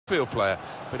midfield player,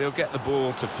 but he'll get the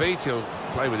ball to feet, he'll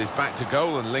play with his back to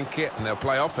goal and link it, and they'll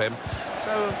play off him.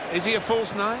 So, is he a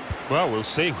false nine? Well, we'll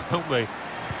see, won't we?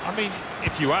 I mean,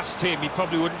 if you asked him, he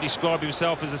probably wouldn't describe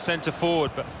himself as a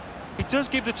centre-forward, but he does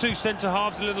give the two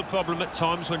centre-halves a little problem at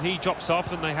times when he drops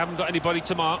off and they haven't got anybody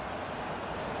to mark.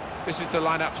 This is the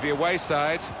lineup for the away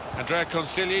side. Andrea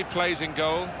Consigli plays in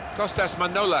goal. Costas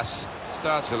Manolas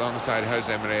starts alongside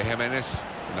Jose Maria Jimenez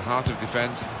in the heart of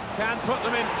defence. Can put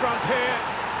them in front here,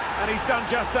 and he's done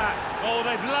just that. Oh,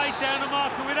 they've laid down a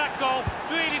marker with that goal.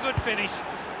 Really good finish.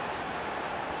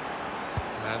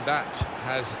 And that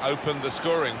has opened the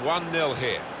scoring. 1-0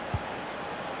 here.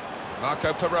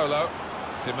 Marco Parolo,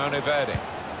 Simone Verdi.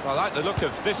 Well, I like the look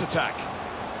of this attack.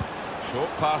 Short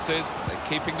passes, but they're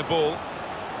keeping the ball.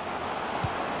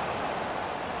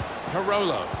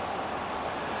 Parolo.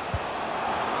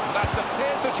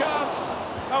 Here's the chance.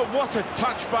 Oh, what a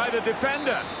touch by the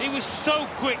defender. He was so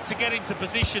quick to get into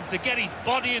position, to get his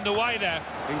body in the way there.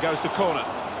 In goes the corner.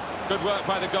 Good work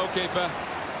by the goalkeeper.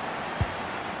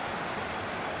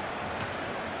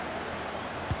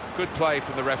 Good play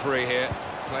from the referee here,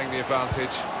 playing the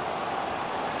advantage.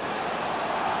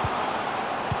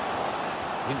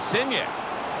 Insigne.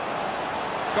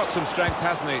 Got some strength,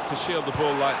 hasn't he, to shield the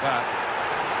ball like that.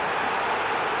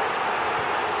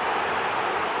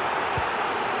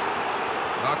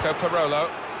 Marco Parolo,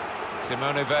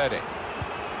 Simone Verdi.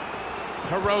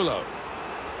 Parolo.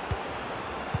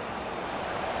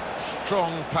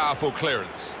 Strong, powerful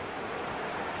clearance.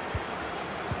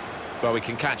 Well, we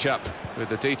can catch up with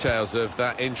the details of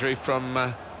that injury from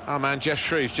our man Jeff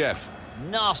Shreves. Jeff.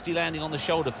 Nasty landing on the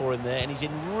shoulder for him there, and he's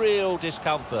in real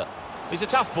discomfort. He's a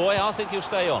tough boy, I think he'll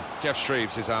stay on. Jeff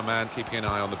Shreves is our man, keeping an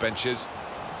eye on the benches.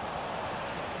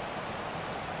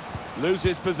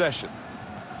 Loses possession.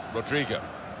 Rodrigo.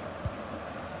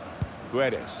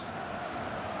 Guedes.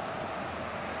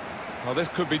 Well, this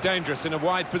could be dangerous in a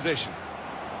wide position.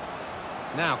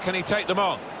 Now, can he take them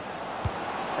on?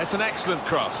 It's an excellent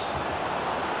cross.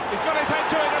 He's got his head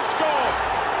to it and scored!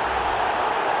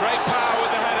 Great power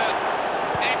with the header.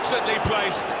 Excellently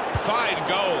placed. Fine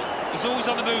goal. He's always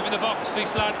on the move in the box,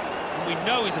 this lad. And we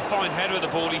know he's a fine header of the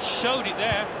ball. He showed it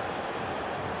there.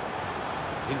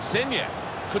 Insigne.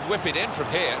 Could whip it in from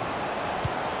here.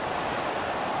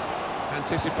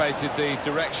 Anticipated the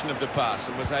direction of the pass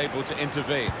and was able to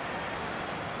intervene.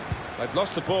 They've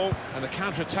lost the ball and the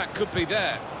counter-attack could be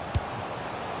there.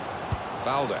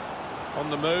 Balde on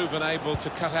the move and able to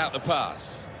cut out the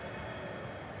pass.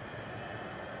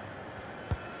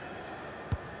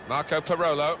 Marco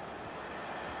Parolo.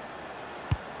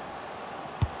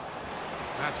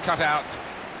 That's cut out.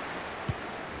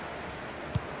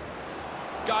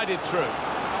 Guided through.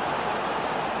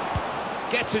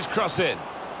 Gets his cross in.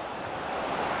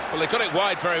 Well, they got it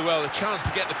wide very well, a chance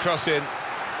to get the cross in,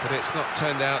 but it's not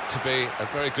turned out to be a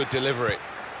very good delivery.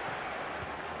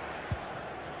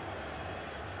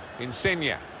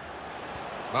 Insigne.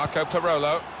 Marco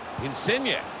Parolo.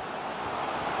 Insigne.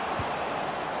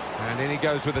 And in he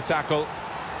goes with the tackle.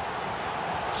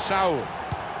 Saul.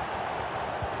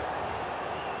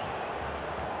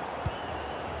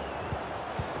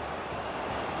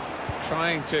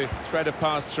 Trying to thread a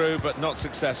pass through, but not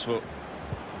successful.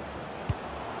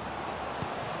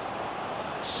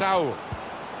 Saul.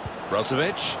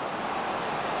 Brozovic.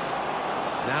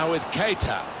 Now with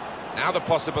Keita. Now the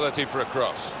possibility for a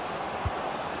cross.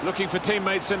 Looking for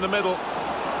teammates in the middle.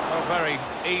 Oh, very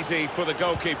easy for the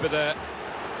goalkeeper there.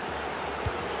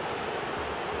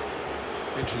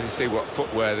 Interesting to see what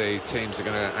footwear the teams are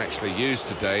going to actually use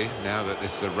today, now that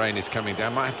this rain is coming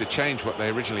down. Might have to change what they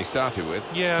originally started with.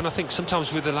 Yeah, and I think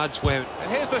sometimes with the lads where...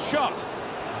 And here's the shot.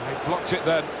 They blocked it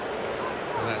then.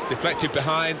 And that's deflected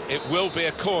behind. It will be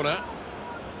a corner.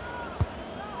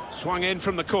 Swung in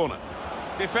from the corner.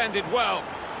 Defended well.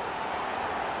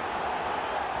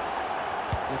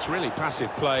 It's really passive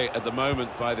play at the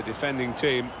moment by the defending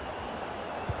team.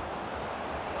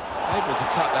 Able to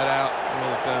cut that out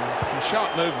with some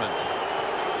sharp movement.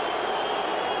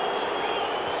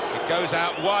 It goes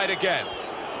out wide again.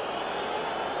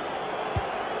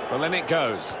 Well, then it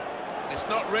goes. It's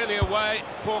not really away.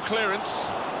 Poor clearance.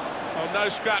 Oh, no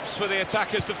scraps for the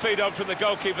attackers to feed on from the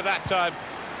goalkeeper that time.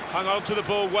 Hung on to the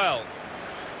ball well.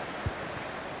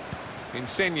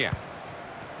 Insigne.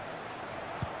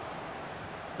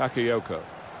 Bakayoko.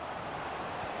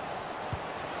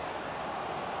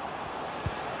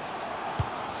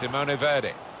 Simone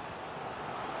Verdi.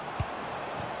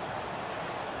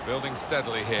 Building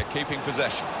steadily here, keeping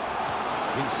possession.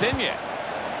 Insigne.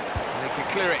 And they can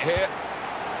clear it here.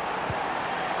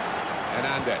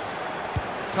 Hernandez.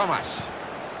 Thomas.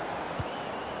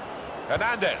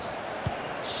 Hernandez.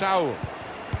 Saul.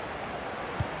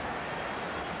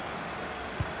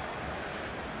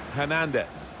 Hernandez.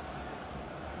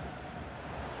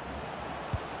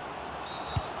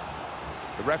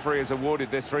 The referee has awarded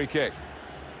this free kick.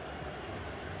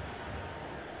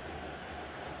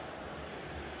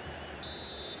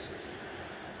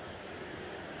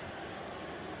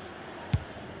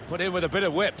 Put in with a bit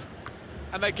of whip.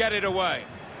 And they get it away.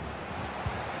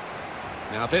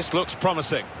 Now this looks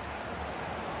promising.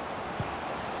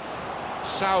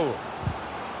 Saul.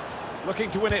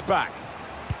 Looking to win it back.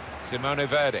 Simone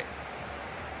Verdi.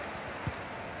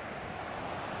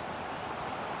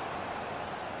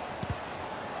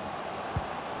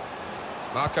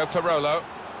 Marco Parolo.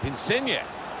 Insigne.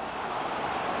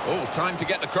 Oh, time to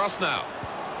get the cross now.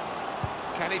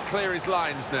 Can he clear his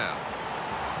lines now?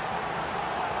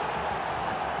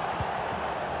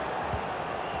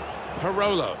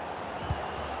 Parolo.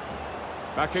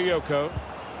 Bakayoko.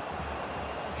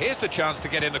 Here's the chance to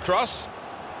get in the cross.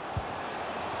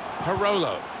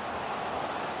 Parolo.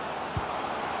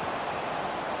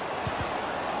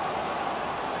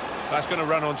 That's going to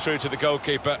run on through to the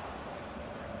goalkeeper.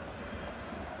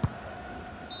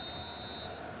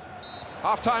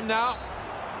 Half-time now.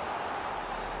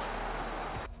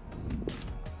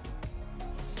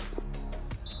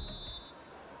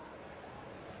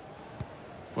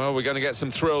 Well, we're going to get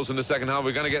some thrills in the second half.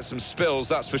 We're going to get some spills,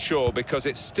 that's for sure, because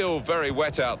it's still very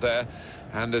wet out there,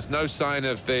 and there's no sign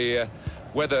of the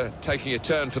weather taking a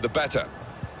turn for the better.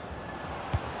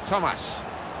 Thomas.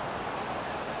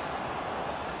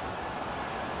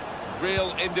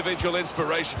 Real individual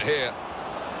inspiration here.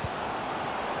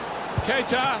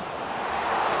 Keita.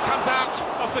 Comes out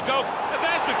off the goal, and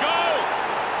there's the goal!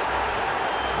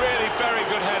 Really very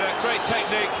good header, great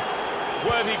technique,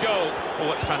 worthy goal.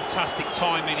 Oh, it's fantastic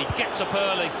timing. He gets up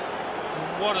early.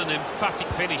 What an emphatic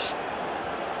finish.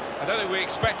 I don't think we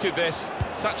expected this,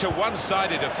 such a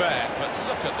one-sided affair, but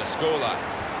look at the scoreline.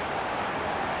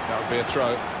 That would be a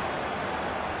throw.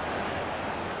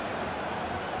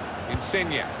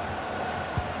 Insigne.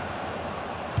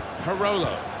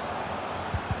 Parolo.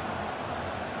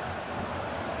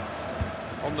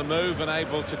 On the move and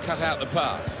able to cut out the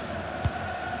pass.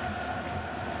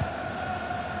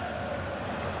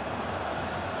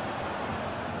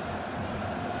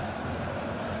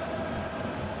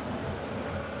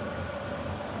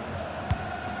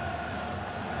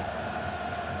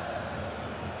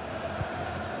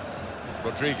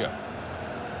 Rodrigo.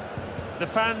 The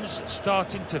fans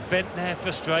starting to vent their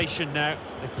frustration now.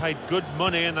 They've paid good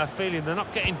money and they're feeling they're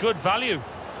not getting good value.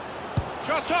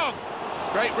 Shot on!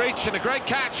 Great reach and a great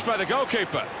catch by the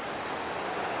goalkeeper.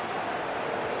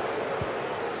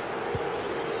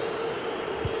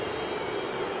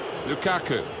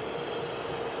 Lukaku.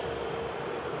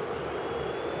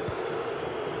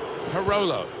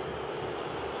 Parolo.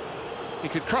 He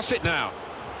could cross it now.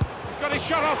 He's got his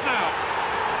shot off now.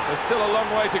 There's still a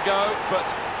long way to go, but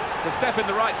it's a step in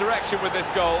the right direction with this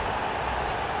goal.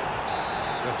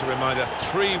 Just a reminder,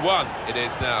 3-1 it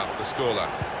is now, the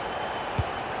scoreline.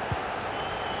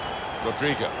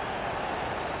 Rodrigo.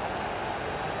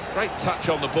 Great touch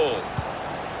on the ball.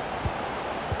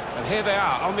 And here they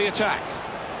are on the attack.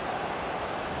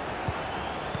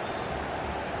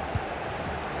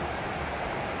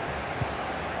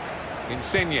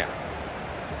 Insigne.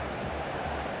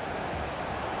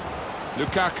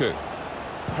 Lukaku.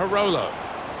 Parolo.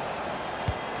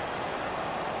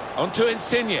 On to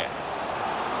Insigne. And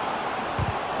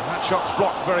that shot's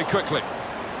blocked very quickly.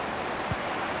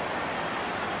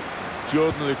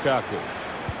 Jordan Lukaku.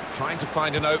 Trying to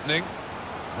find an opening.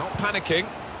 Not panicking.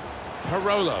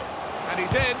 Parolo. And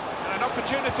he's in. And an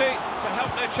opportunity to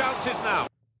help their chances now.